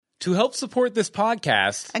To help support this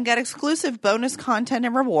podcast and get exclusive bonus content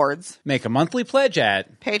and rewards, make a monthly pledge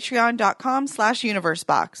at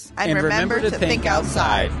patreon.com/universebox. And remember to think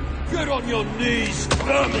outside. Get on your knees,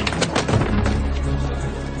 vermin!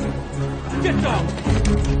 Get down!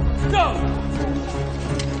 Go!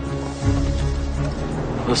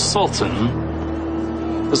 The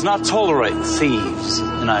Sultan does not tolerate thieves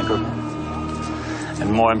in Agrabah.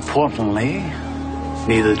 And more importantly,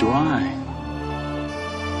 neither do I.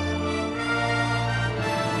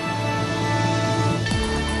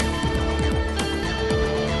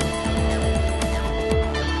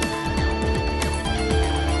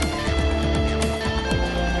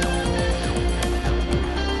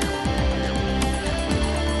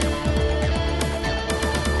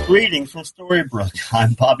 Greetings from Storybrooke.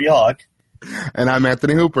 I'm Bobby Hawk. And I'm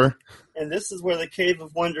Anthony Hooper. And this is where the Cave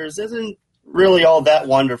of Wonders isn't really all that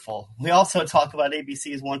wonderful. We also talk about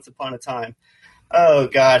ABC's Once Upon a Time. Oh,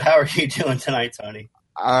 God, how are you doing tonight, Tony?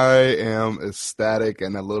 I am ecstatic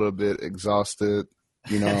and a little bit exhausted.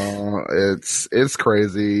 You know, it's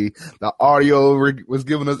crazy. The audio was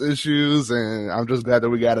giving us issues, and I'm just glad that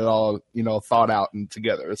we got it all, thought out and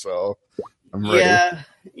together. So I'm ready.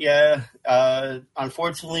 Yeah.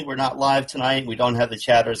 Unfortunately, we're not live tonight. We don't have the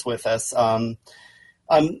chatters with us.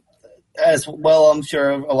 As well, I'm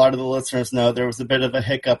sure a lot of the listeners know there was a bit of a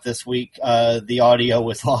hiccup this week. The audio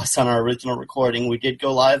was lost on our original recording. We did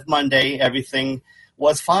go live Monday. Everything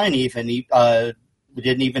was fine even. We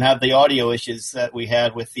didn't even have the audio issues that we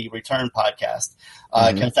had with the return podcast.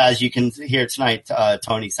 Because as you can hear tonight,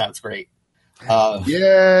 Tony sounds great.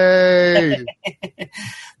 Yay!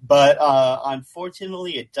 But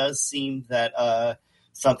unfortunately, it does seem that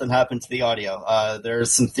something happened to the audio.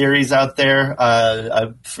 There's some theories out there.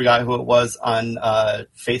 I forgot who it was on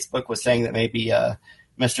Facebook was saying that maybe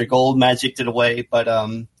Mr. Gold magicked it away. But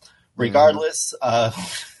regardless,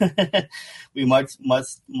 we must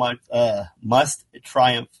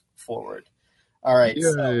triumph forward. All right.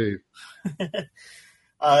 Yay.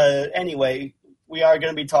 Anyway, we are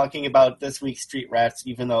going to be talking about this week's Street Rats,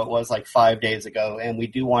 even though it was like 5 days ago, and we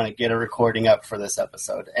do want to get a recording up for this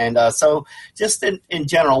episode. And so just in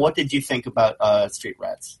general, what did you think about Street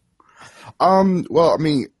Rats? Well, I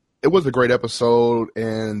mean, it was a great episode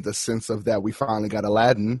in the sense of that we finally got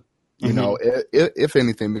Aladdin, you know, if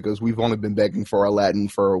anything, because we've only been begging for Aladdin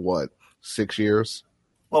for, 6 years?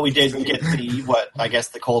 Well, we did get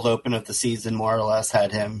the cold open of the season more or less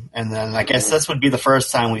had him. And then I guess this would be the first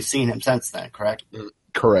time we've seen him since then, correct?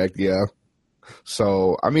 Correct, yeah.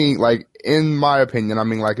 So, I mean, in my opinion,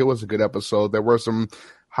 it was a good episode. There were some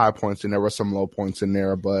high points and there were some low points in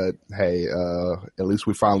there, but hey, at least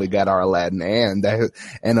we finally got our Aladdin, and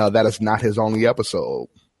that is not his only episode.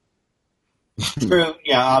 True.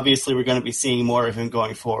 Yeah, obviously we're going to be seeing more of him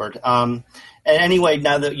going forward. And anyway,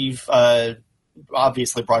 now that you've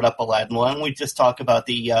obviously brought up Aladdin, why don't we just talk about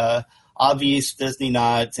the obvious Disney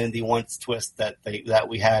nods and the once twist that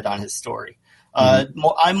we had on his story.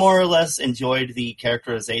 I more or less enjoyed the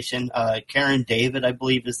characterization. Karen David, I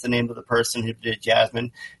believe, is the name of the person who did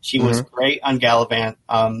Jasmine. She was great on Gallivant.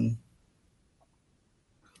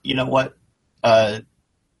 You know what?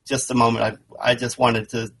 Just a moment. I just wanted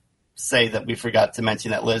to say that we forgot to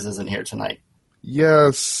mention that Liz isn't here tonight.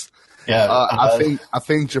 Yes. Yeah, I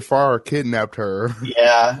think Jafar kidnapped her.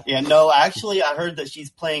 Yeah. No, actually, I heard that she's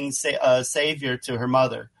playing savior to her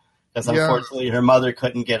mother because unfortunately her mother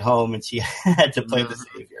couldn't get home and she had to play the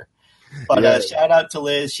savior. But shout out to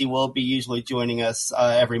Liz. She will be usually joining us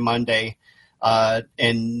every Monday on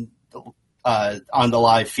the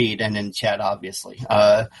live feed and in chat, obviously.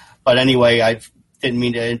 But anyway, I didn't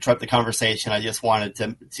mean to interrupt the conversation. I just wanted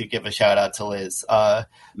to give a shout out to Liz. But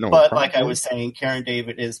problem. Like I was saying, Karen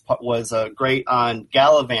David was great on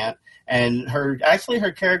Gallivant, and her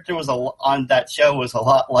character on that show was a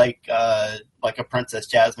lot like a Princess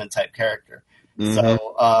Jasmine type character.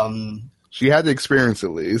 So she had the experience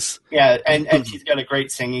at least. Yeah, and she's got a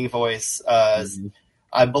great singing voice. I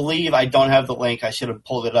believe I don't have the link. I should have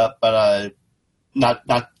pulled it up, but not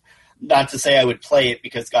to say I would play it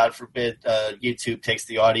because God forbid YouTube takes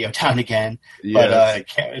the audio down again. Yes.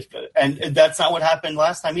 But and that's not what happened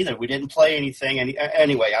last time either. We didn't play anything.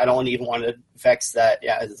 Anyway, I don't even want to vex that.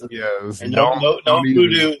 Yeah. No voodoo. No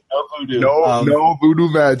voodoo. No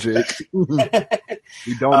voodoo magic. We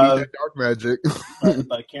don't need that dark magic.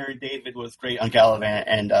 but Karen David was great on Gallivant,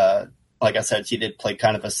 and like I said, she did play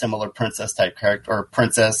kind of a similar princess type character, or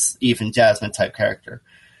princess, even Jasmine type character.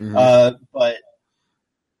 But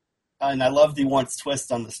and I love the once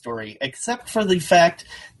twist on the story, except for the fact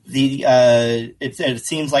it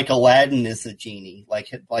seems like Aladdin is the genie, like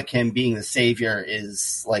him being the savior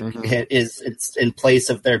is like it's in place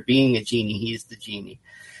of there being a genie, he's the genie,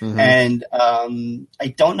 and I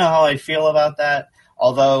don't know how I feel about that.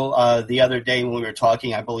 Although the other day when we were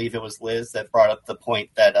talking, I believe it was Liz that brought up the point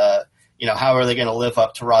that how are they going to live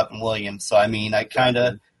up to Robin Williams? So I mean, I kind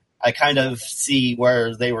of see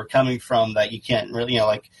where they were coming from, that you can't really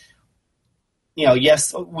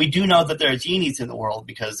yes, we do know that there are genies in the world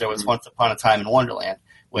because there was Once Upon a Time in Wonderland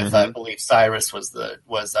with, I believe Cyrus was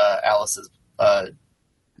Alice's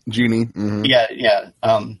genie. Yeah.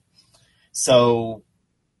 So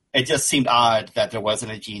it just seemed odd that there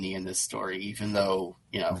wasn't a genie in this story, even though,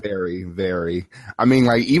 very, very. I mean,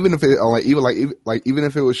 like, even if it, even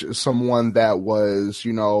if it was someone that was,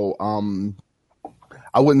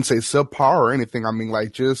 I wouldn't say subpar or anything. I mean,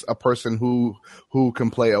 like, just a person who can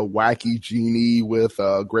play a wacky genie with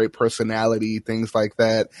a great personality, things like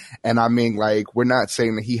that. And I mean, like, we're not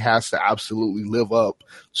saying that he has to absolutely live up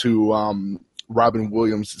to Robin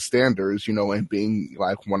Williams' standards, and being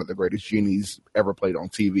like one of the greatest genies ever played on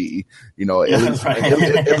TV.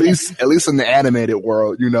 At least in the animated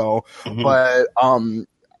world, But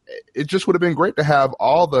it just would have been great to have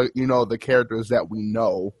all the the characters that we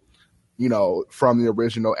know. From the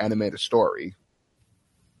original animated story.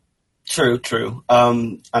 True. I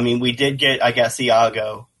mean, we did get, I guess,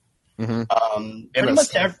 Iago. Pretty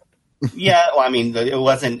much yeah. Well, I mean, it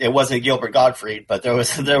wasn't Gilbert Gottfried, but there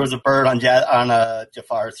was a bird on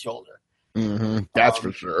Jafar's shoulder. That's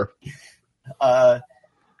for sure.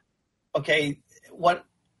 Okay. What?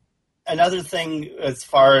 Another thing, as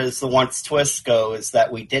far as the once twists go, is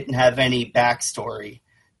that we didn't have any backstory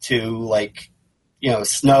to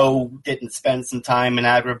Snow didn't spend some time in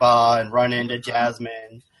Agrabah and run into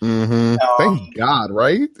Jasmine. Thank God,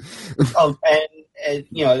 right? And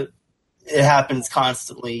it happens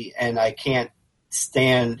constantly, and I can't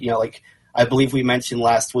stand, I believe we mentioned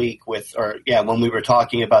last week when we were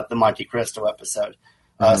talking about the Monte Cristo episode,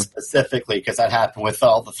 specifically, because that happened with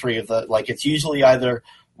all the three of it's usually either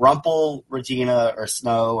Rumple, Regina, or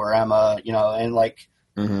Snow, or Emma, and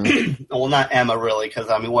well, not Emma really, because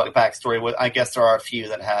I mean, what backstory? I guess there are a few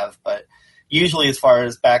that have, but usually, as far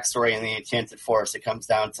as backstory in the Enchanted Forest, it comes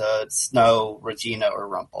down to Snow, Regina, or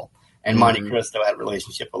Rumple, and Monte Cristo had a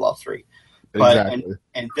relationship with all three. But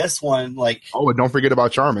and this one, and don't forget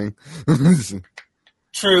about Charming.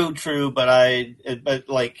 True, but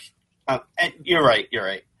you're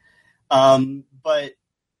right. But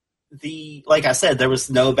like I said, there was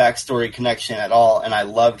no backstory connection at all, and I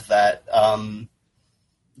loved that.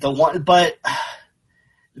 But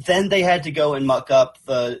then they had to go and muck up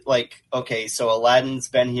the so Aladdin's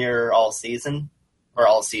been here all season,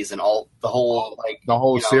 the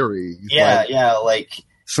whole series. Yeah,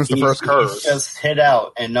 since the first curse, he's just hit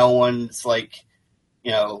out, and no one's and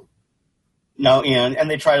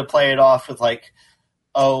they try to play it off with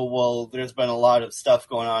oh well, there's been a lot of stuff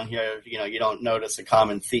going on here. You don't notice a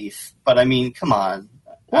common thief, but I mean, come on.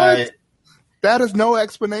 What? That is no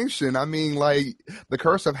explanation. I mean, the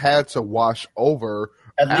curse have had to wash over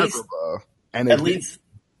Agrabah. At least.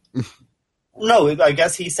 No, I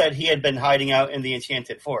guess he said he had been hiding out in the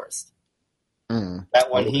Enchanted Forest.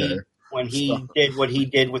 That when he did what he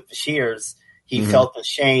did with the shears, he felt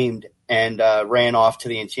ashamed and ran off to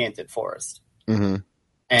the Enchanted Forest. And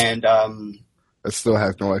it still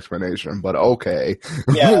has no explanation, but okay.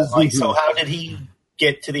 Yeah, so how did he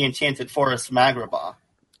get to the Enchanted Forest from Agrabah?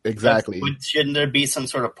 Exactly. Shouldn't there be some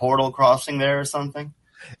sort of portal crossing there or something?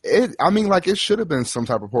 It should have been some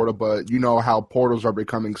type of portal, but you know how portals are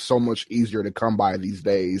becoming so much easier to come by these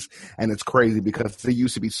days, and it's crazy because it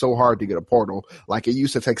used to be so hard to get a portal. Like, it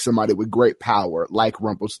used to take somebody with great power, like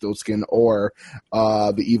Rumpelstiltskin or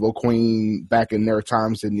the Evil Queen back in their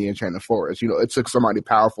times in the Enchanted Forest. It took somebody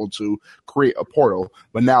powerful to create a portal,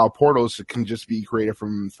 but now portals can just be created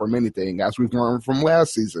from anything, as we've learned from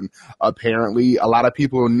last season. Apparently, a lot of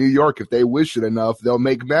people in New York, if they wish it enough, they'll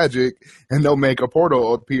make magic and they'll make a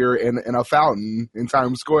portal appear in a fountain in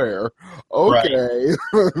Times Square. Okay.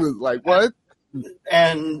 Right. Like, what?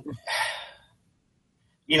 And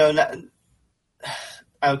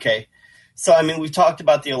okay. So I mean, we've talked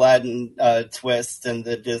about the Aladdin twist and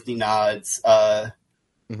the Disney nods.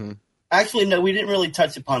 Actually, no, we didn't really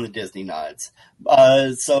touch upon the Disney nods.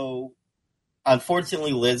 So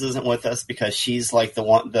unfortunately, Liz isn't with us because she's that's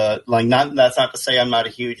not to say I'm not a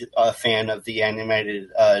huge fan of the animated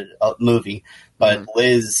movie, but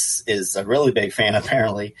Liz is a really big fan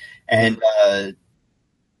apparently, and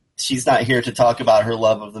she's not here to talk about her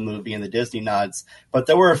love of the movie and the Disney nods. But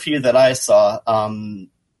there were a few that I saw.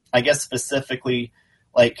 I guess specifically,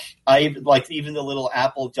 like even the little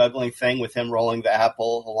apple juggling thing with him rolling the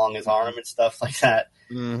apple along his arm and stuff like that.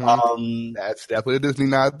 Mm-hmm. That's definitely a Disney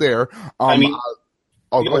nod there. Go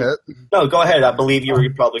ahead. No, go ahead. I believe you were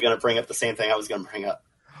probably going to bring up the same thing I was going to bring up.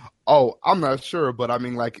 Oh, I'm not sure, but I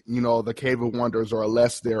mean, like, the Cave of Wonders, or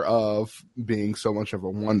less thereof, being so much of a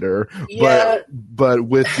wonder. Yeah. But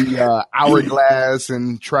with the hourglass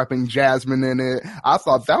and trapping Jasmine in it, I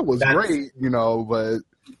thought that was great, but...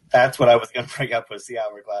 That's what I was going to bring up, was the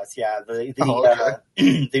hourglass. Yeah,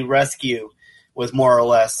 the rescue was more or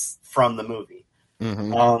less from the movie.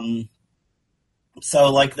 Mm-hmm.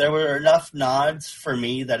 So, like, there were enough nods for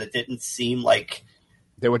me that it didn't seem like...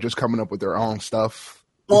 They were just coming up with their own stuff.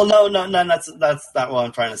 Well, no, that's not what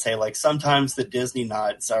I'm trying to say. Like, sometimes the Disney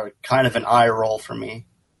nods are kind of an eye roll for me.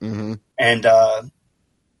 Mm-hmm. And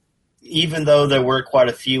even though there were quite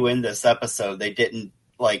a few in this episode, they didn't,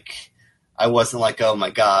 like, I wasn't like, oh my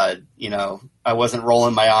God, I wasn't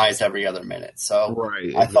rolling my eyes every other minute. So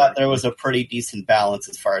right, I thought there was a pretty decent balance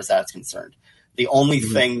as far as that's concerned. The only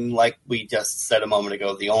thing, like we just said a moment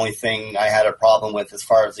ago, the only thing I had a problem with as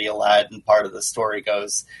far as the Aladdin part of the story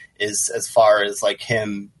goes is as far as like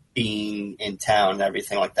him being in town and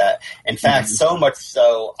everything like that. In fact, so much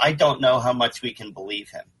so, I don't know how much we can believe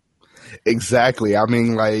him. Exactly. I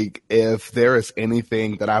mean, like, if there is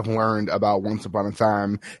anything that I've learned about Once Upon a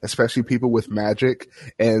Time, especially people with magic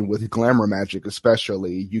and with glamour magic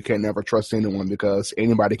especially, you can never trust anyone because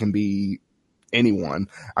anybody can be anyone.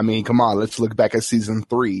 I mean, come on, let's look back at season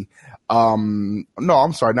 3. No,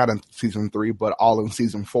 I'm sorry, not in season 3, but all in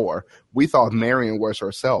season 4. We thought Marion was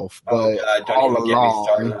herself, but all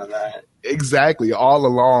along, exactly, all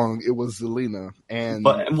along it was Zelena.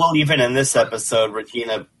 Even in this episode,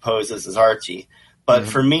 Regina poses as Archie. But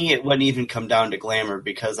for me, it wouldn't even come down to glamour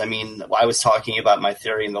because, I mean, I was talking about my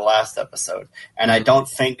theory in the last episode, and I don't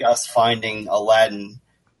think us finding Aladdin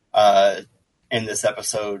in this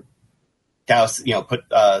episode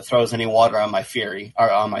throws any water on my theory,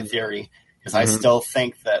 because I still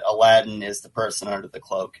think that Aladdin is the person under the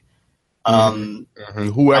cloak.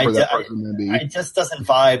 Whoever that person may be. It just doesn't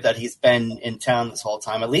vibe that he's been in town this whole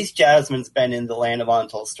time. At least Jasmine's been in the land of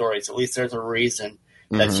untold stories. At least there's a reason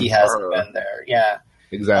that she hasn't been there. Yeah,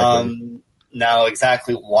 exactly. Now,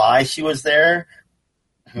 exactly why she was there,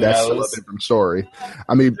 that's still a different story.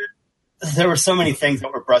 I mean, there were so many things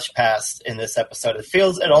that were brushed past in this episode.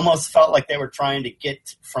 It almost felt like they were trying to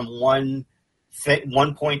get from one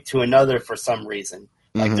point to another for some reason.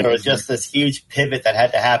 Like there was just this huge pivot that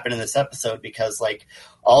had to happen in this episode because, like,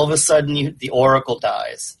 all of a sudden the Oracle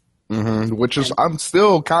dies, which is I'm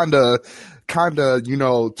still kind of turned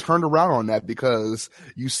around on that because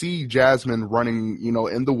you see Jasmine running,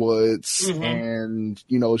 in the woods, and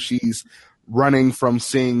she's running from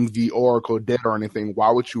seeing the Oracle dead or anything.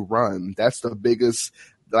 Why would you run? That's the biggest.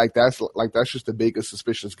 That's just the biggest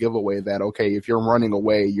suspicious giveaway that, okay, if you're running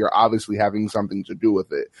away, you're obviously having something to do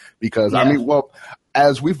with it. Because, I mean, well,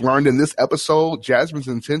 as we've learned in this episode, Jasmine's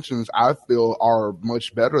intentions, I feel, are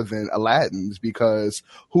much better than Aladdin's because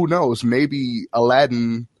who knows, maybe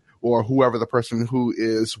Aladdin or whoever the person who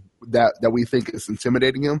is that we think is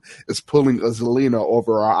intimidating him is pulling a Zelena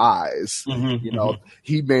over our eyes.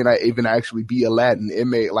 He may not even actually be Aladdin.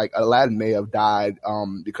 Aladdin may have died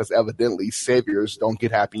because evidently saviors don't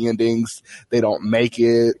get happy endings. They don't make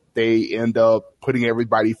it. They end up putting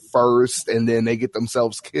everybody first and then they get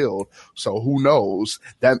themselves killed. So who knows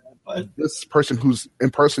that this person who's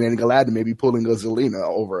impersonating Aladdin may be pulling a Zelena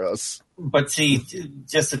over us. But see,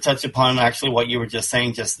 just to touch upon actually what you were just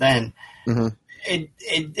saying just then, it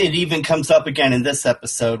even comes up again in this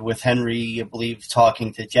episode with Henry, I believe,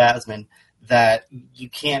 talking to Jasmine, that you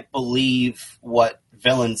can't believe what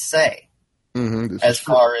villains say. As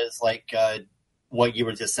far as like what you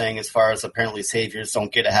were just saying, as far as apparently saviors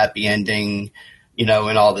don't get a happy ending, and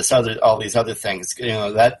all these other things.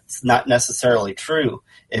 That's not necessarily true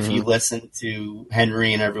if you listen to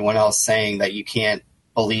Henry and everyone else saying that you can't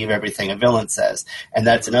believe everything a villain says. And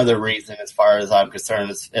that's another reason, as far as I'm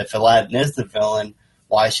concerned, is if Aladdin is the villain,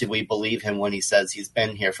 why should we believe him when he says he's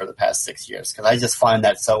been here for the past 6 years? Because I just find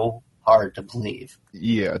that so hard to believe.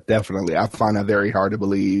 Yeah, definitely. I find that very hard to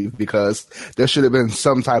believe because there should have been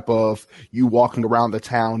some type of you walking around the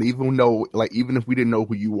town, even if we didn't know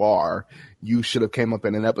who you are, you should have came up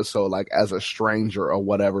in an episode like as a stranger or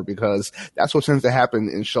whatever, because that's what tends to happen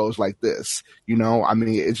in shows like this. I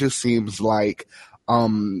mean, it just seems like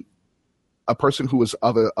a person who is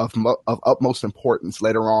of utmost importance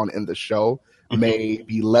later on in the show may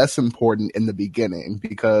be less important in the beginning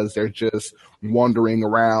because they're just wandering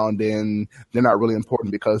around and they're not really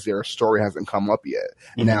important because their story hasn't come up yet.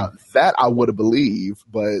 Now, that I would have believed,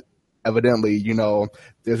 but evidently,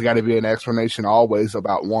 there's got to be an explanation always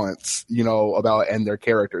about and their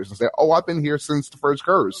characters. And say, oh, I've been here since the first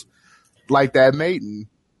curse, like that maiden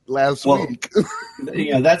last week.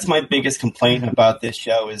 That's my biggest complaint about this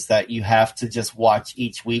show is that you have to just watch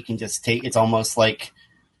each week and just it's almost like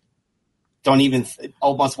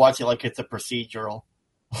almost watch it like it's a procedural.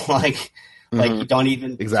 like you don't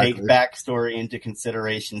even take backstory into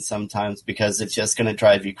consideration sometimes because it's just going to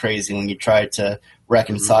drive you crazy when you try to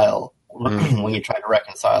reconcile when you try to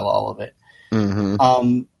reconcile all of it.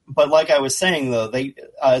 But like I was saying though, they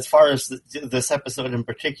as far as this episode in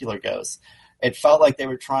particular goes, it felt like they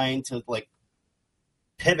were trying to like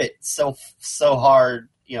pivot so hard,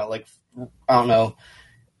 I don't know.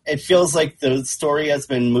 It feels like the story has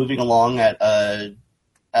been moving along at a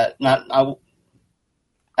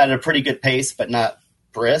pretty good pace, but not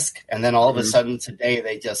brisk. And then all of a sudden today,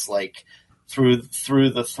 they just like threw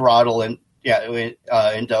the throttle into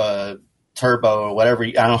turbo or whatever.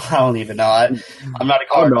 I don't even know. I'm not a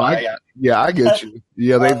car guy. I get you.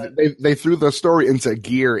 Yeah, they threw the story into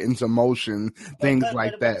gear, into motion, things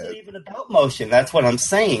like that. It wasn't even about motion. That's what I'm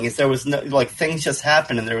saying. Is there was no things just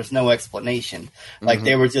happened and there was no explanation. Like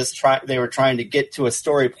they were just trying to get to a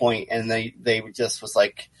story point and they just was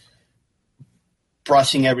like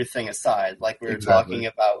brushing everything aside, like we were talking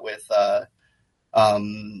about with the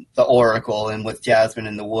Oracle and with Jasmine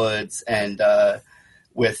in the woods and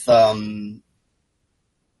with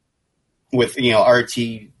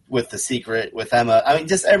Archie. With The Secret, with Emma. I mean,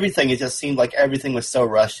 just everything. It just seemed like everything was so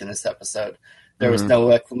rushed in this episode. There was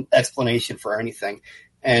no explanation for anything.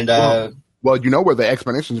 And well, you know where the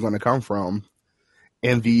explanation is going to come from.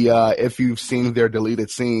 In the if you've seen their deleted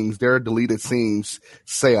scenes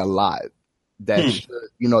say a lot that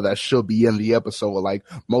that should be in the episode. Like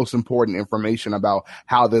most important information about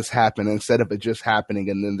how this happened instead of it just happening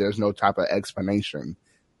and then there's no type of explanation.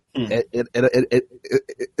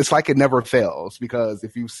 It's like it never fails because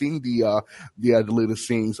if you've seen the deleted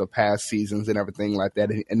scenes of past seasons and everything like that,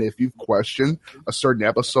 and if you've questioned a certain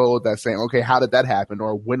episode that's saying, okay, how did that happen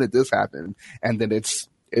or when did this happen, and then it's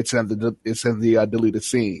in the deleted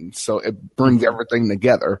scenes, so it brings everything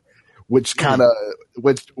together, which kind of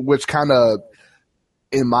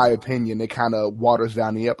in my opinion, it kind of waters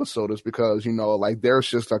down the episode is because, there's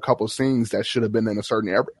just a couple scenes that should have been in a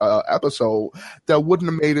certain episode that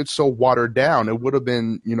wouldn't have made it so watered down. It would have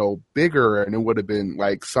been, bigger and it would have been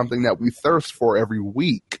like something that we thirst for every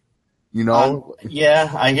week,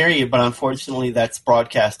 Yeah, I hear you. But unfortunately, that's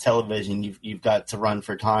broadcast television. You've got to run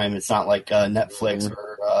for time. It's not like Netflix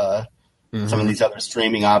or some of these other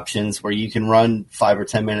streaming options where you can run 5 or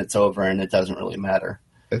 10 minutes over and it doesn't really matter.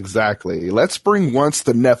 Exactly. Let's bring once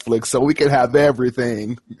to Netflix so we can have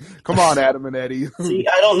everything. Come on, Adam and Eddie. See,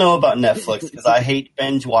 I don't know about Netflix because I hate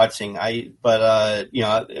binge watching. The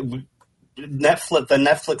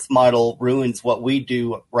Netflix model ruins what we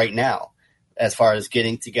do right now, as far as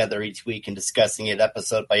getting together each week and discussing it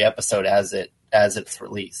episode by episode as it's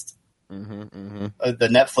released. The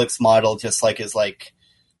Netflix model just is like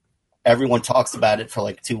everyone talks about it for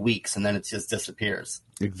like 2 weeks and then it just disappears.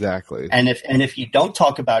 Exactly. And if you don't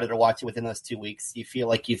talk about it or watch it within those 2 weeks, you feel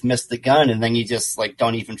like you've missed the gun, and then you just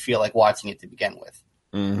don't even feel like watching it to begin with.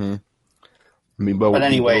 I mean, but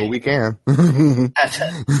anyway, we can. Let's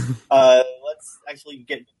actually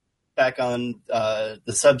get back on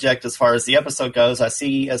the subject as far as the episode goes. I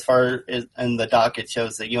see as far as in the doc it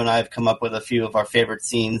shows that you and I have come up with a few of our favorite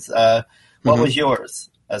scenes. What was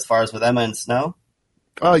yours as far as with Emma and Snow?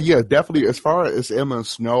 Yeah, definitely. As far as Emma and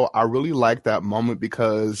Snow, I really like that moment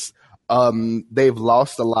because they've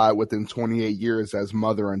lost a lot within 28 years as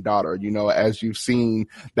mother and daughter. As you've seen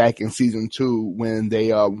back in season 2 when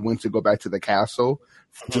they went to go back to the castle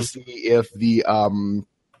to see if the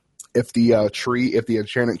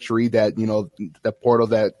enchanted tree that, the portal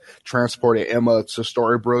that transported Emma to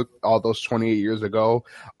Storybrooke all those 28 years ago,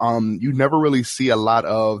 you never really see a lot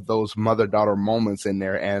of those mother-daughter moments in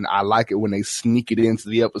there. And I like it when they sneak it into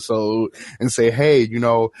the episode and say, hey,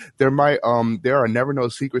 there are never no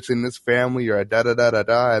secrets in this family or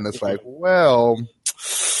da-da-da-da-da. And it's like, well,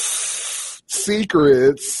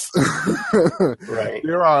 secrets. Right.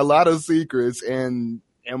 There are a lot of secrets, and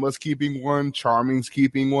Emma's keeping one, Charming's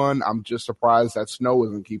keeping one. I'm just surprised that Snow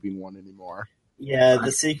isn't keeping one anymore. Yeah,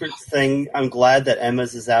 the secrets thing, I'm glad that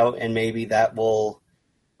Emma's is out, and maybe that will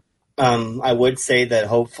I would say that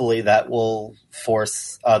hopefully that will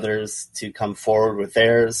force others to come forward with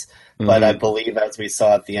theirs. Mm-hmm. But I believe, as we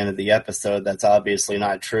saw at the end of the episode, that's obviously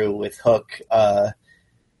not true with Hook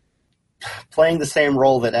playing the same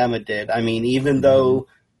role that Emma did. I mean, even though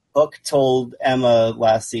Hook told Emma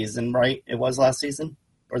last season, right? It was last season?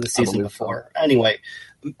 Or the season before. So. Anyway,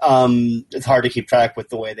 it's hard to keep track with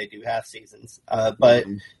the way they do half seasons. But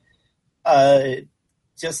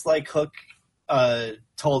just like Hook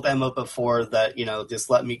told Emma before that, just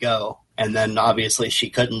let me go. And then obviously she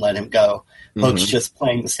couldn't let him go. Mm-hmm. Hook's just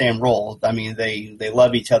playing the same role. I mean, they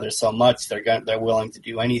love each other so much, they're willing to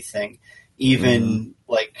do anything, even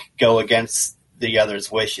like go against the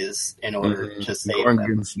other's wishes in order to save them.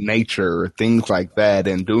 Against nature, things like that,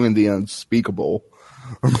 and doing the unspeakable.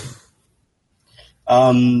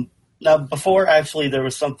 Now, before actually, there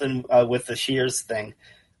was something with the shears thing.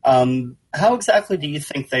 How exactly do you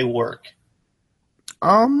think they work?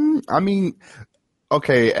 I mean,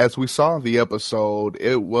 okay, as we saw in the episode,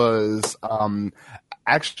 it was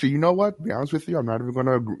actually, you know what? To be honest with you, I'm not even going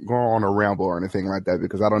to go on a ramble or anything like that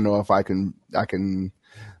because I don't know if I can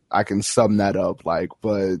sum that up.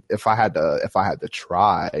 But if I had to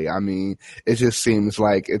try, I mean, it just seems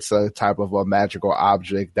like it's a type of a magical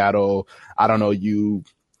object that'll, I don't know, you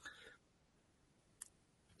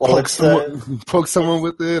poke someone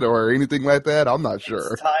with it or anything like that. I'm not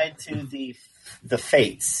sure. It's tied to the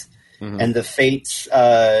fates, and the fates,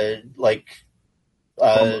 your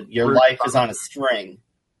life is on a string.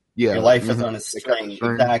 Yeah, your life is on a string,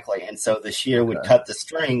 exactly. And so the shear would cut the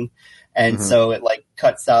string, and so it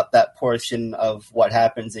cuts out that portion of what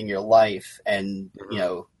happens in your life, and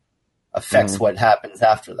affects what happens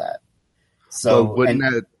after that. So,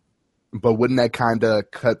 but wouldn't that kind of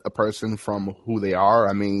cut a person from who they are?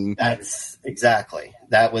 I mean, that's exactly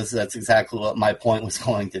what my point was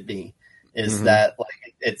going to be. Is that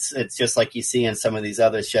it's just like you see in some of these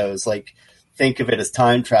other shows, think of it as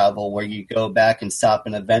time travel, where you go back and stop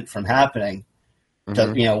an event from happening.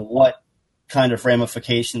 What kind of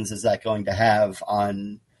ramifications is that going to have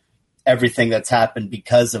on everything that's happened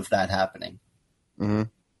because of that happening? You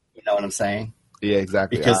know what I'm saying? Yeah,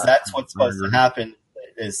 exactly. Because that's what's supposed to happen.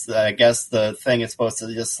 Is I guess the thing is supposed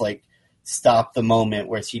to just stop the moment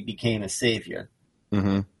where she became a savior.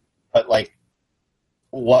 But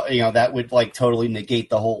what that would totally negate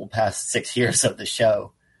the whole past 6 years of the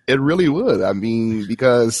show. It really would. I mean,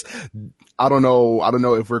 because I don't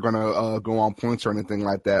know if we're gonna go on points or anything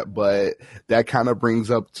like that, but that kind of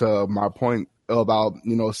brings up to my point about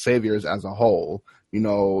saviors as a whole.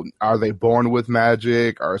 Are they born with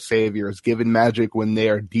magic? Are saviors given magic when they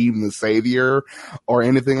are deemed the savior, or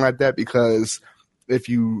anything like that? Because if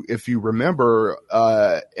you remember,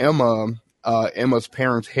 Emma's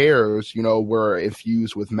parents' hairs, were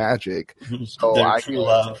infused with magic. So true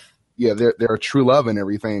love. Yeah, they're true love and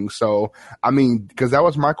everything. So, I mean, because that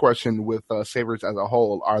was my question with saviors as a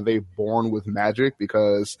whole. Are they born with magic?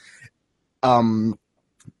 Because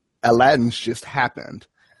Aladdin's just happened,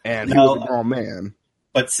 and he was a grown man.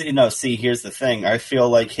 But see, here's the thing. I feel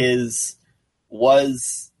like his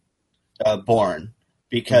was born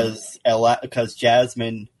because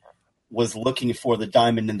Jasmine was looking for the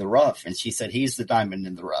diamond in the rough, and she said he's the diamond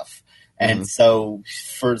in the rough. And so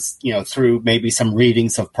first, through maybe some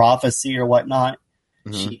readings of prophecy or whatnot,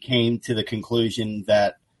 she came to the conclusion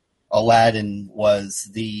that Aladdin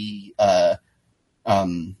was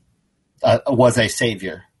was a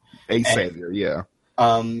savior. Yeah.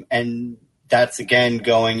 And that's again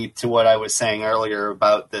going to what I was saying earlier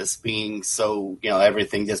about this being so,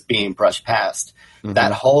 everything just being brushed past.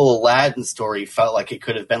 That whole Aladdin story felt like it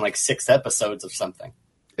could have been 6 episodes of something.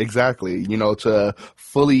 Exactly. To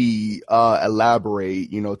fully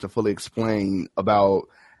elaborate, to fully explain about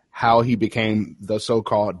how he became the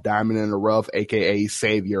so-called diamond in the rough, a.k.a.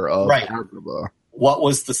 savior of Agrabah. What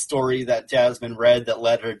was the story that Jasmine read that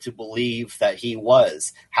led her to believe that he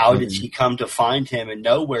was? How did she come to find him and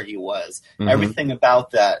know where he was? Everything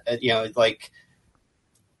about that,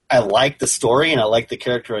 I like the story and I like the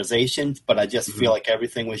characterizations, but I just feel like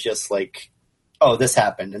everything was just oh, this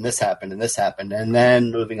happened and this happened and this happened, and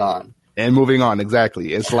then moving on. And moving on,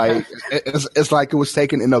 exactly. It's like it's like it was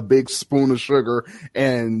taken in a big spoon of sugar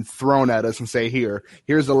and thrown at us and say,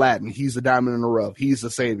 here's Aladdin. He's the diamond in the rough. He's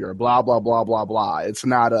the savior. Blah blah blah blah blah. It's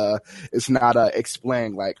not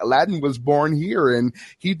explain Aladdin was born here and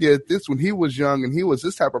he did this when he was young and he was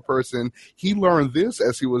this type of person. He learned this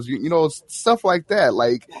as he was, stuff like that.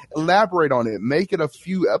 Elaborate on it. Make it a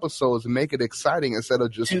few episodes and make it exciting instead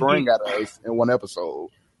of just throwing at us in one episode.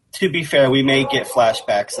 To be fair, we may get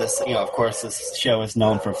flashbacks. This, of course, this show is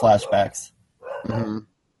known for flashbacks.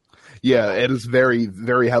 Yeah, it is very,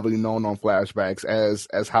 very heavily known on flashbacks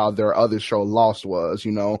as how their other show Lost was,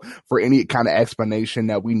 you know, for any kind of explanation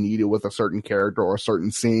that we needed with a certain character or a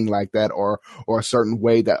certain scene like that or a certain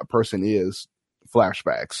way that a person is,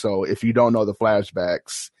 flashbacks. So if you don't know the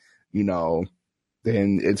flashbacks, you know,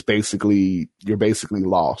 then you're basically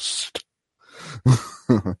lost.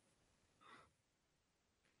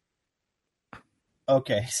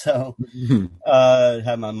 Okay, so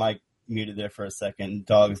had my mic muted there for a second.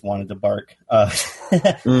 Dogs wanted to bark.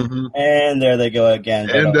 And there they go again.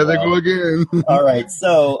 And there they go again. All right,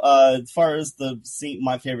 so as far as the scene,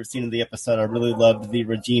 my favorite scene of the episode, I really loved the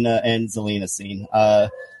Regina and Zelina scene.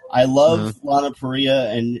 I love Lana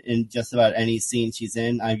Parrilla in just about any scene she's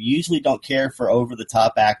in. I usually don't care for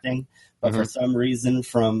over-the-top acting, but for some reason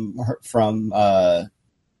from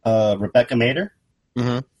Rebecca Mader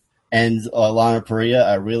and Lana Parrilla,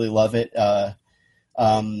 I really love it.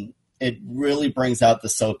 It really brings out the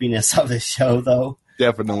soapiness of the show, though.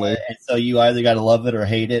 Definitely. And so you either got to love it or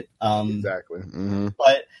hate it. Exactly.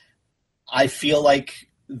 But I feel like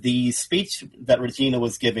the speech that Regina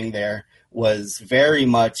was giving there was very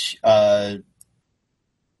much not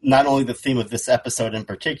only the theme of this episode in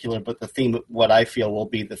particular, but the theme of what I feel will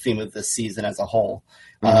be the theme of this season as a whole,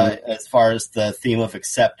 as far as the theme of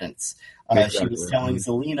acceptance. She was telling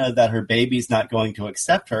Zelina that her baby's not going to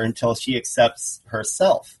accept her until she accepts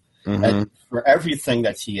herself. For everything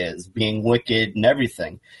that she is, being wicked and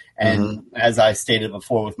everything. And as I stated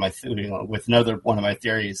before with with another one of my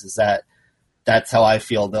theories is that that's how I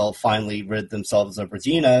feel they'll finally rid themselves of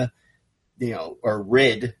Regina, or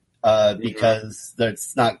rid, because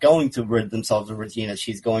it's not going to rid themselves of Regina.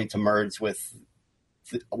 She's going to merge with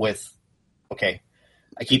okay,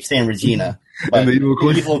 I keep saying Regina, but the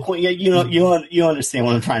evil queen. Yeah, you understand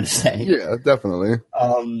what I'm trying to say. Yeah, definitely.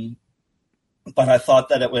 But I thought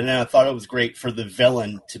that it was great for the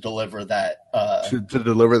villain to deliver that to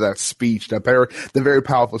deliver that speech, the very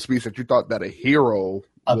powerful speech that you thought that a hero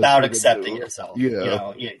about accepting yourself.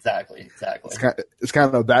 Yeah, exactly. It's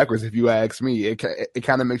kind of backwards if you ask me. It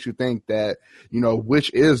kind of makes you think that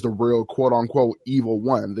which is the real quote unquote evil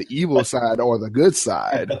one, the evil side or the good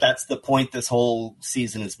side. But that's the point this whole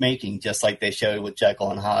season is making, just like they showed with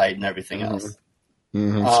Jekyll and Hyde and everything else.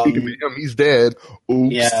 Speaking of him, he's dead.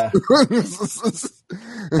 Oops. Yeah.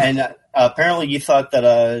 And apparently you thought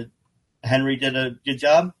that Henry did a good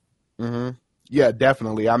job? Yeah,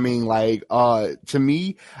 definitely. I mean, to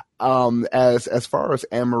me, as far as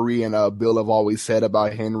Anne-Marie and Bill have always said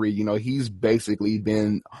about Henry, he's basically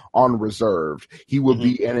been on reserve. He would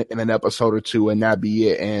be in an episode or two and that be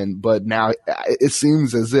it. But now it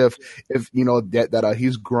seems as if that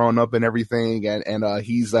he's grown up and everything, and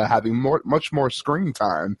he's having much more screen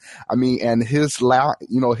time. I mean, and his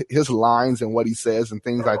lines and what he says and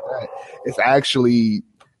things like that, it's actually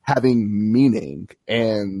having meaning,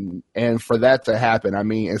 and for that to happen, I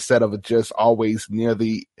mean, instead of just always near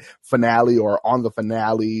the finale or on the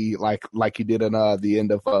finale, like he did in the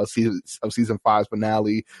end of season 5's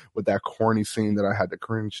finale with that corny scene that I had to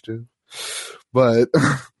cringe to. But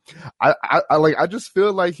I just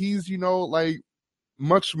feel like he's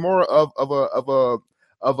much more of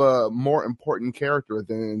a more important character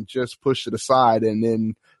than just push it aside and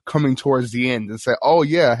then coming towards the end and say, oh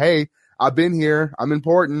yeah, hey, I've been here. I'm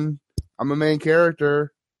important. I'm a main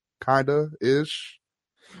character, kinda ish.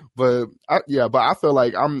 But I feel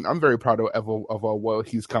like I'm very proud of what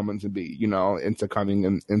he's coming to be. Into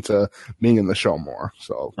coming into being in the show more.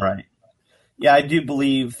 So right. Yeah, I do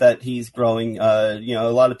believe that he's growing. A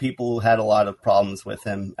lot of people had a lot of problems with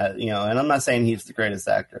him. And I'm not saying he's the greatest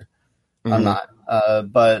actor. I'm not.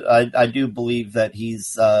 But I do believe that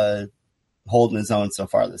he's holding his own so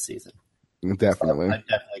far this season. Definitely. So I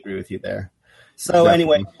definitely agree with you there. So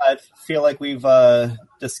anyway, I feel like we've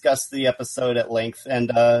discussed the episode at length, and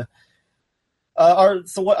on our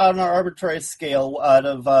arbitrary scale, out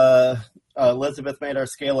of Elizabeth made our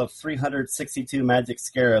scale of 362 magic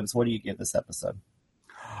scarabs. What do you give this episode?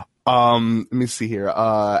 Let me see here.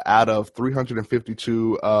 Out of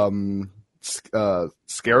 352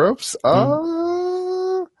 scarabs,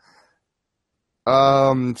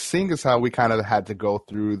 seeing as how we kind of had to go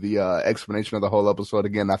through the explanation of the whole episode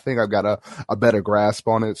again, I think I've got a better grasp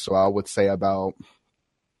on it. So I would say about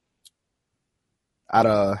out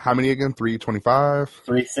of how many again? 325?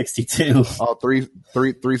 362. Oh,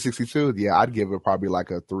 362. Yeah, I'd give it probably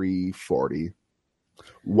like a 340.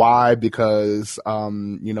 Why? Because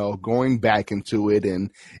going back into it and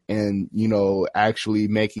actually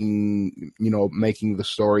making the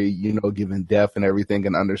story, giving depth and everything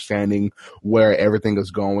and understanding where everything is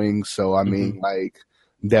going. So I mean,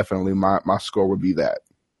 definitely my score would be that.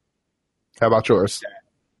 How about yours?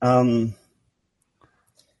 You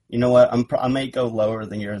know what? I may go lower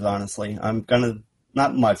than yours, honestly. I'm gonna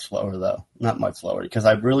not much lower though, not much lower because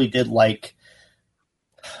I really did like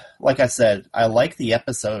I said, I like the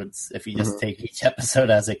episodes if you just take each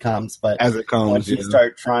episode as it comes. But as it comes, once you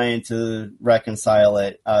start trying to reconcile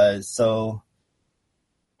it,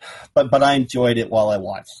 but I enjoyed it while I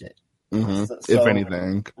watched it. So, if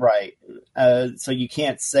anything, right? So you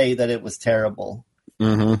can't say that it was terrible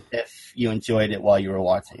if you enjoyed it while you were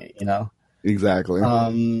watching it. You know. Exactly.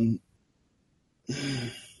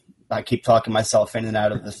 I keep talking myself in and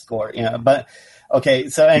out of the score, but okay.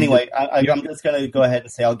 So anyway, I'm just going to go ahead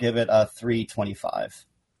and say I'll give it a 3.25.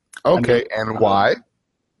 Okay. And why?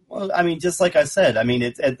 Well, I mean, just like I said, I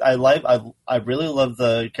mean, I really love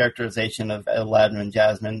the characterization of Aladdin and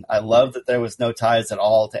Jasmine. I love that there was no ties at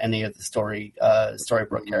all to any of the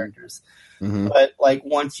Storybrooke characters. But like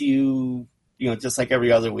once you just like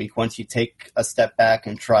every other week, once you take a step back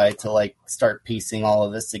and try to like start piecing all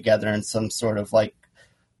of this together in some sort of like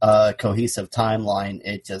cohesive timeline,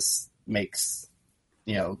 it just makes,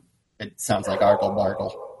 it sounds like Argle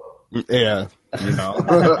Bargle. Yeah,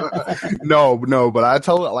 no, but I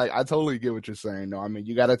totally get what you're saying. No, I mean,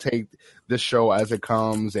 you got to take the show as it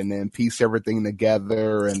comes and then piece everything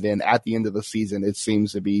together. And then at the end of the season, it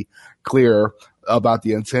seems to be clear about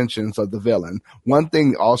the intentions of the villain. One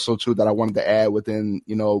thing also too that I wanted to add within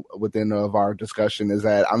of our discussion is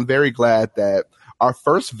that I'm very glad that our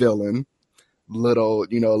first villain, little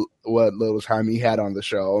time he had on the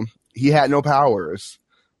show, he had no powers.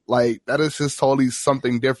 Like, that is just totally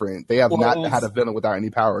something different. They have not had a villain without any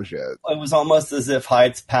powers yet. It was almost as if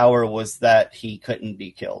Hyde's power was that he couldn't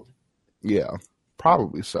be killed. Yeah,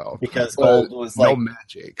 probably so. Because Gold was like... no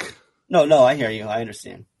magic. No, I hear you. I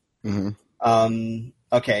understand.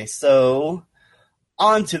 Okay, so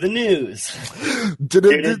on to the news.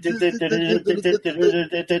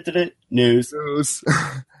 News.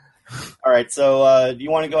 All right, so do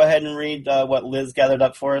you want to go ahead and read what Liz gathered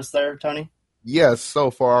up for us there, Tony? Yes,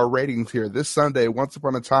 so for our ratings here, this Sunday, Once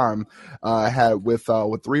Upon a Time had with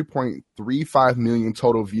 3.35 million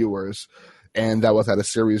total viewers, and that was at a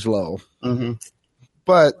series low.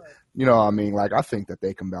 But, I think that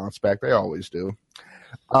they can bounce back. They always do.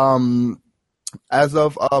 As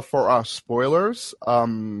of for our spoilers,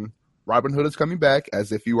 Robin Hood is coming back,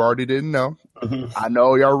 as if you already didn't know. I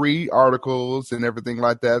know y'all read articles and everything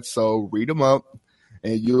like that, so read them up,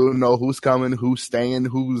 and you'll know who's coming, who's staying,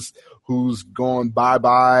 who's going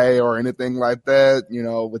bye-bye or anything like that,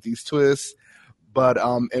 with these twists. But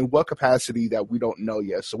in what capacity that we don't know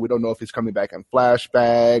yet. So we don't know if he's coming back in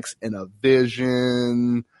flashbacks, in a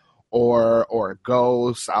vision, or a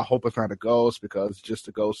ghost. I hope it's not a ghost, because just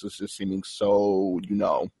a ghost is just seeming so,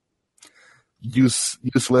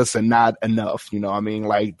 useless and not enough.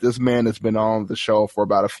 Like, this man has been on the show for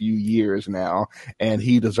about a few years now, and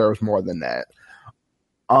he deserves more than that.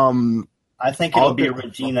 I think it'll be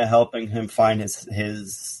Regina helping him find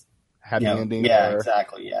his happy ending. Yeah,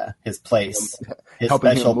 exactly. Yeah, his place, his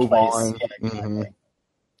helping special him move place. on. Yeah, exactly.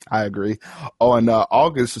 I agree. Oh, and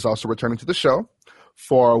August is also returning to the show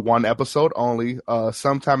for one episode only,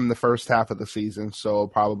 sometime in the first half of the season, so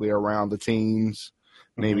probably around the teens,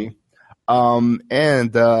 maybe. And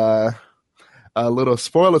a little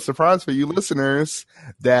spoiler surprise for you listeners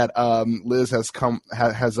that Liz has found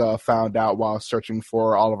out while searching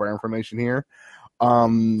for all of our information here.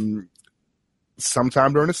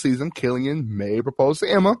 Sometime during the season, Killian may propose to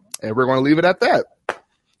Emma, and we're going to leave it at that.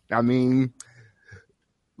 I mean,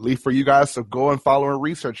 leave for you guys to go and follow and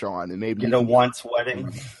research on, and maybe get a once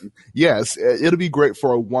wedding. Yes, it'll be great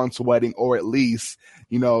for a once wedding, or at least,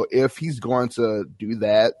 if he's going to do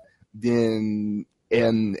that, then.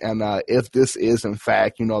 And if this is in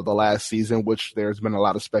fact, the last season, which there's been a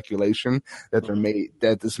lot of speculation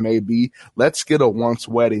that this may be, let's get a once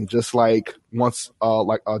wedding, just like Once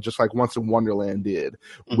in Wonderland did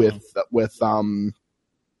with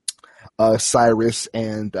Cyrus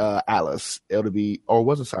and Alice. It'll be, or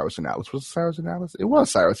was it Cyrus and Alice? Was it Cyrus and Alice? It was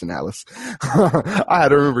Cyrus and Alice. I had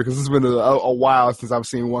to remember, because it's been a while since I've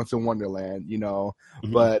seen Once in Wonderland,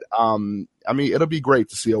 But it'll be great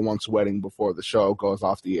to see a once wedding before the show goes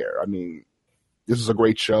off the air. I mean, this is a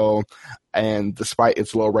great show, and despite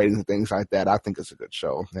its low ratings and things like that, I think it's a good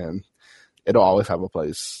show, and it'll always have a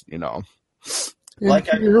place, Like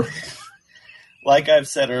I've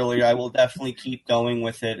said earlier, I will definitely keep going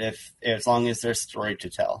with it as long as there's story to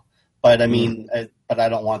tell. But I mean, but I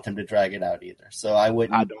don't want them to drag it out either. So I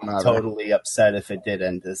wouldn't be totally upset if it did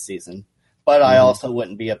end this season. But I also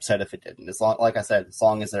wouldn't be upset if it didn't. As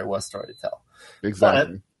long as there was story to tell.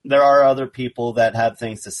 Exactly. there are other people that have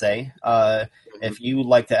things to say. If you would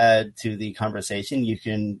like to add to the conversation, you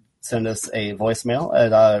can send us a voicemail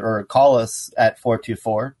or call us at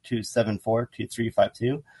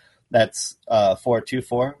 424-274-2352. That's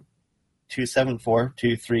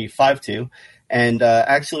 424-274-2352. And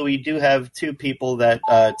actually, we do have two people that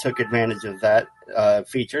took advantage of that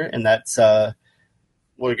feature, and that's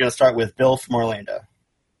we're going to start with Bill from Orlando.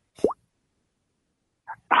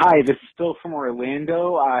 Hi, this is Bill from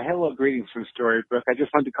Orlando. Hello, greetings from Storybrooke. I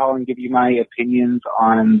just wanted to call and give you my opinions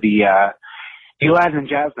on the Aladdin and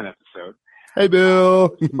Jasmine episode. Hey,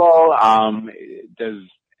 Bill. Well, does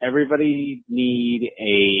everybody need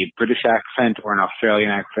a British accent or an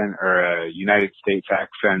Australian accent or a United States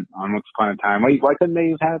accent on Once Upon a Time? Why couldn't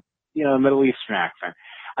they have had, a Middle Eastern accent?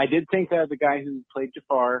 I did think that the guy who played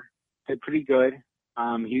Jafar did pretty good.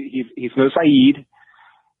 He's no Saeed,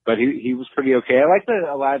 but he was pretty okay. I like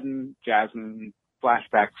the Aladdin Jasmine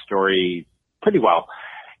flashback story pretty well.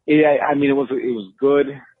 It was good.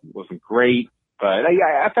 It wasn't great, but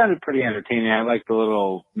I found it pretty entertaining. I like the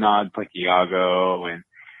little nods like Iago, and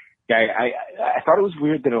I thought it was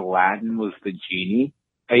weird that Aladdin was the genie.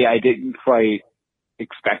 I didn't quite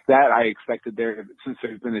expect that. I expected since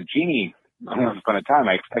there's been a genie once upon a time,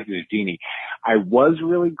 I expected a genie. I was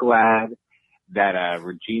really glad that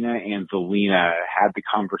Regina and Zelina had the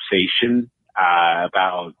conversation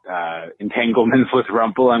about entanglements with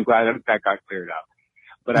Rumpel. I'm glad that got cleared up.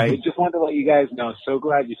 But I just wanted to let you guys know, so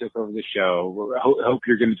glad you took over the show. Hope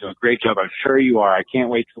you're going to do a great job. I'm sure you are. I can't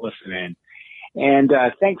wait to listen in. And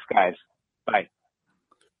thanks, guys. Bye.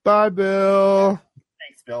 Bye, Bill.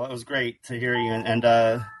 Thanks, Bill. It was great to hear you. And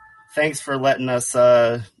thanks for letting us...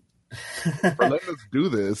 for letting us do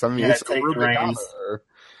this. I mean, it's a real big honor.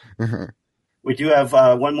 We do have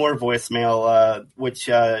one more voicemail, which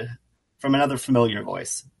from another familiar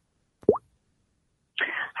voice.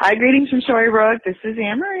 Hi, greetings from Storybrooke. This is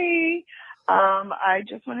Anne-Marie. I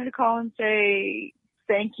just wanted to call and say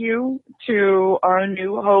thank you to our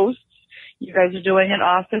new hosts. You guys are doing an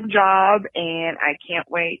awesome job, and I can't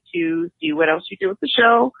wait to see what else you do with the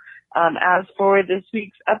show. As for this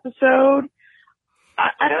week's episode,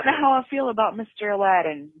 I don't know how I feel about Mr.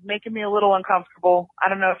 Aladdin. Making me a little uncomfortable. I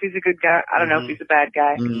don't know if he's a good guy. I don't know if he's a bad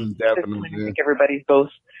guy. Definitely. I think everybody's both.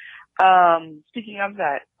 Speaking of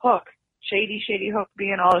that, Hook. Shady Hook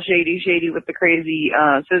being all shady with the crazy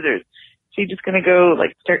scissors. Is he just gonna go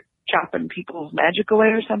start chopping people's magic away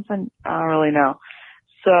or something? I don't really know.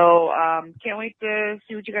 So can't wait to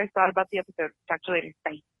see what you guys thought about the episode. Talk to you later.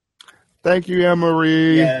 Bye. Thank you,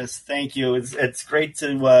 Anne-Marie. Yes, thank you. It's great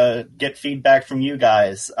to get feedback from you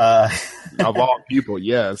guys. Of all people,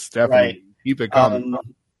 yes, definitely. Right. Keep it coming.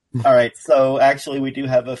 All right, so actually we do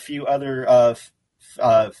have a few other a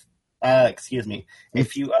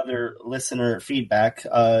few other listener feedback.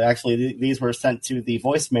 Actually, these were sent to the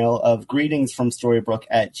voicemail of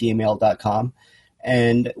greetingsfromstorybrooke@gmail.com.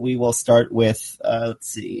 And we will start with, let's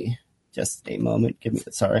see, just a moment.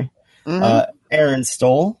 Sorry. Aaron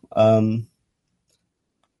Stoll. Hi,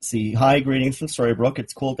 greetings from Storybrooke.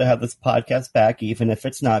 It's cool to have this podcast back, even if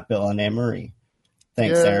it's not Bill and Anne-Marie.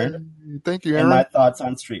 Thanks, Aaron. Thank you, Aaron. And my thoughts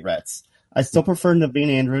on Street Rats. I still prefer Naveen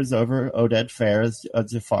Andrews over Oded Fair as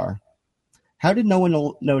Jafar. How did no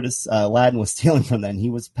one notice Aladdin was stealing from them?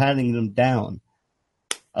 He was patting them down.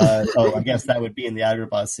 I guess that would be in the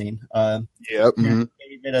Agrabah scene. Yep.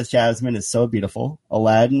 David as Jasmine is so beautiful.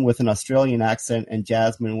 Aladdin with an Australian accent and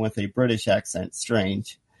Jasmine with a British accent.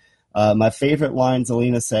 Strange. My favorite line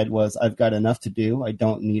Zelina said was, "I've got enough to do. I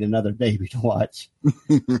don't need another baby to watch."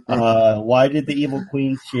 Why did the evil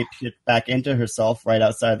queen shapeshift back into herself right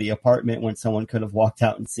outside the apartment when someone could have walked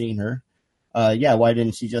out and seen her? Why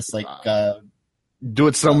didn't she just do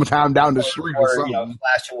it sometime down the street or something?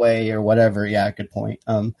 Flash away or whatever. Yeah, good point.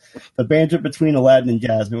 The banter between Aladdin and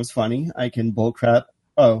Jasmine was funny. I can bullcrap.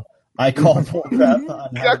 Oh, I call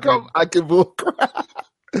bullcrap. I can bullcrap.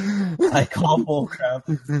 I call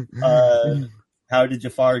bullcrap. How did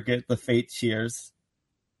Jafar get the fate shears?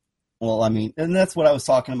 Well, I mean, and that's what I was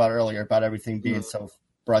talking about earlier about everything being so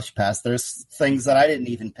brushed past. There's things that I didn't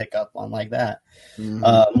even pick up on like that.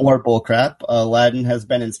 More bullcrap. Aladdin has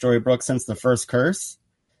been in Storybrooke since the first curse.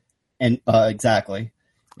 And exactly.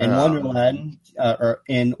 In Wonderland,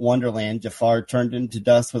 Jafar turned into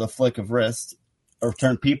dust with a flick of wrist, or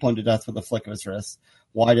turned people into dust with a flick of his wrist.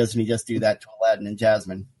 Why doesn't he just do that to Aladdin and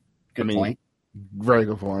Jasmine? Good point. Very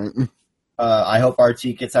good point. I hope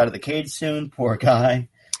Archie gets out of the cage soon. Poor guy.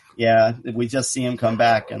 Yeah, we just see him come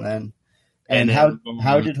back, and then. And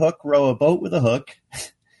how did Hook row a boat with a hook?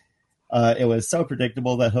 It was so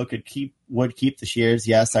predictable that Hook would keep the shears.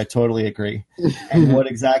 Yes, I totally agree. And what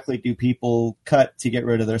exactly do people cut to get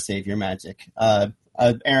rid of their savior magic?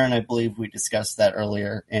 Aaron, I believe we discussed that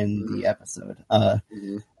earlier in the episode. All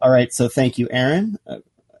right, so thank you, Aaron. All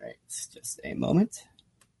right, just a moment.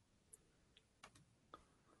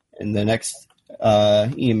 And the next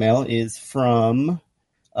email is from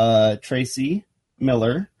Tracy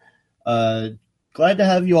Miller. Glad to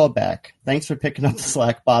have you all back. Thanks for picking up the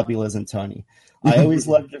slack, Bobby, Liz, and Tony. I always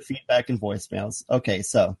loved your feedback and voicemails. Okay,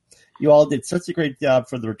 so you all did such a great job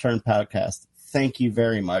for the Return podcast. Thank you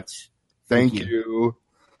very much. Thank you.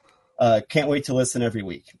 Can't wait to listen every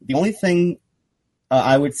week. The only thing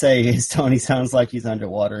I would say is Tony sounds like he's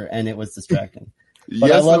underwater, and it was distracting. But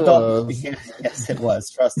yes, I loved it all. was. Yes, it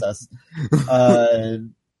was. Trust us.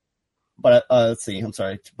 But let's see. I'm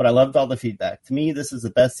sorry, but I loved all the feedback. To me, this is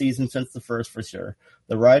the best season since the first, for sure.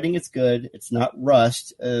 The writing is good. It's not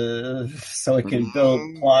rushed, so it can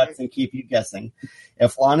build plots and keep you guessing.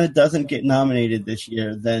 If Lana doesn't get nominated this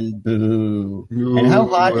year, then boo. And how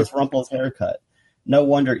hot is Rumple's haircut? No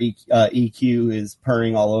wonder EQ is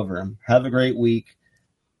purring all over him. Have a great week.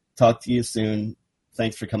 Talk to you soon.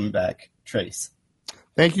 Thanks for coming back, Trace.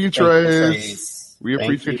 Thank you, Trace. We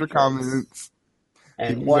appreciate your comments.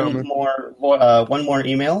 And one more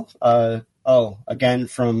email. Again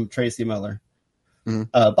from Tracy Miller.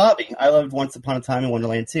 Bobby, I loved Once Upon a Time in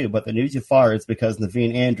Wonderland too, but the new Jafar is because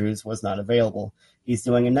Naveen Andrews was not available. He's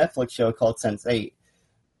doing a Netflix show called Sense8.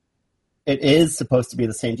 It is supposed to be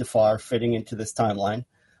the same Jafar fitting into this timeline.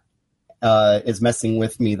 Is messing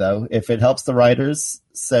with me, though. If it helps, the writers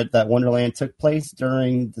said that Wonderland took place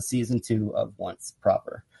during the season 2 of Once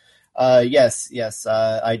proper. Yes.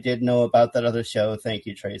 I did know about that other show. Thank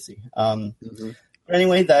you, Tracy. But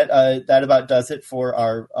anyway, that about does it for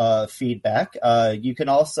our feedback. You can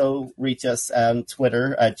also reach us on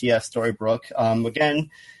Twitter at GF Storybrooke.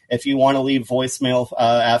 Again, if you want to leave voicemail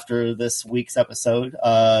after this week's episode,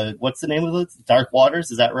 what's the name of it? Dark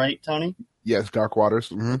Waters, is that right, Tony? Yes, Dark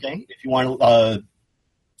Waters. Okay. If you want to,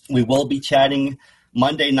 we will be chatting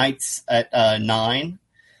Monday nights at 9.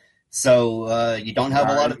 So you don't have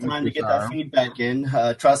a lot of time to get that feedback in.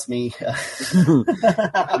 Trust me.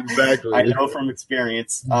 Exactly. I know from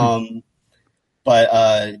experience.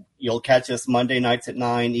 But you'll catch us Monday nights at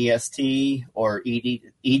 9 EST or 9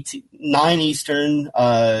 Eastern.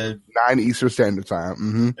 9 Eastern Standard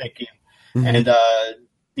Time. Thank you. And,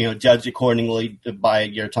 judge accordingly by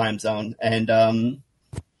your time zone. And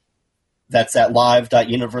that's at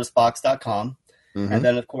live.universebox.com. And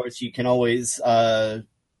then, of course, you can always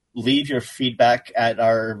leave your feedback at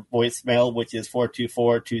our voicemail, which is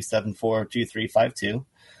 424-274-2352.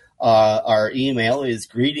 Our email is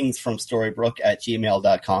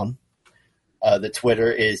greetingsfromstorybrooke@gmail.com. The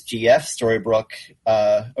Twitter is GFStorybrooke,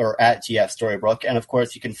 or at GFStorybrooke. And, of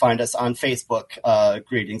course, you can find us on Facebook,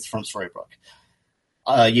 Greetings from Storybrooke.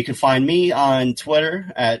 You can find me on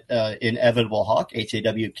Twitter at InevitableHawk,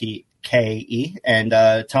 HAWKE. And,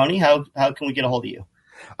 Tony, how can we get a hold of you?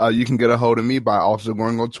 You can get a hold of me by also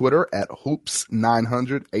going on Twitter at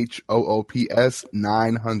Hoops900, HOOPS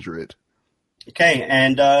 900. Okay,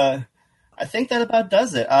 and I think that about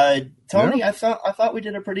does it. Tony, yeah. I thought we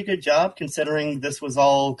did a pretty good job considering this was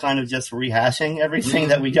all kind of just rehashing everything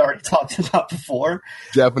that we already talked about before.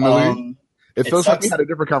 Definitely. It feels like we had a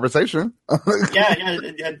different conversation. yeah,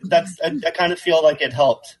 I kind of feel like it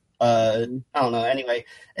helped. I don't know. Anyway,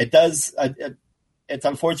 it does. It's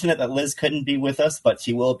unfortunate that Liz couldn't be with us, but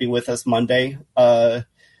she will be with us Monday.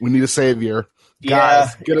 We need a savior.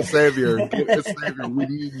 Guys, get a savior. Get a savior. We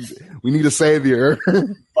need a savior.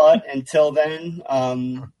 But until then,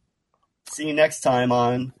 see you next time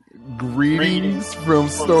on Greetings from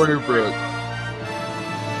Storybrooke.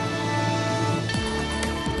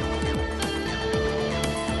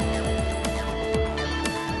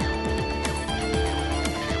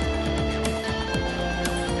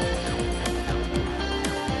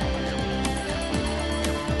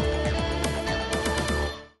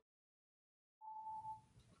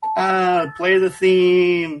 Play the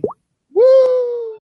theme.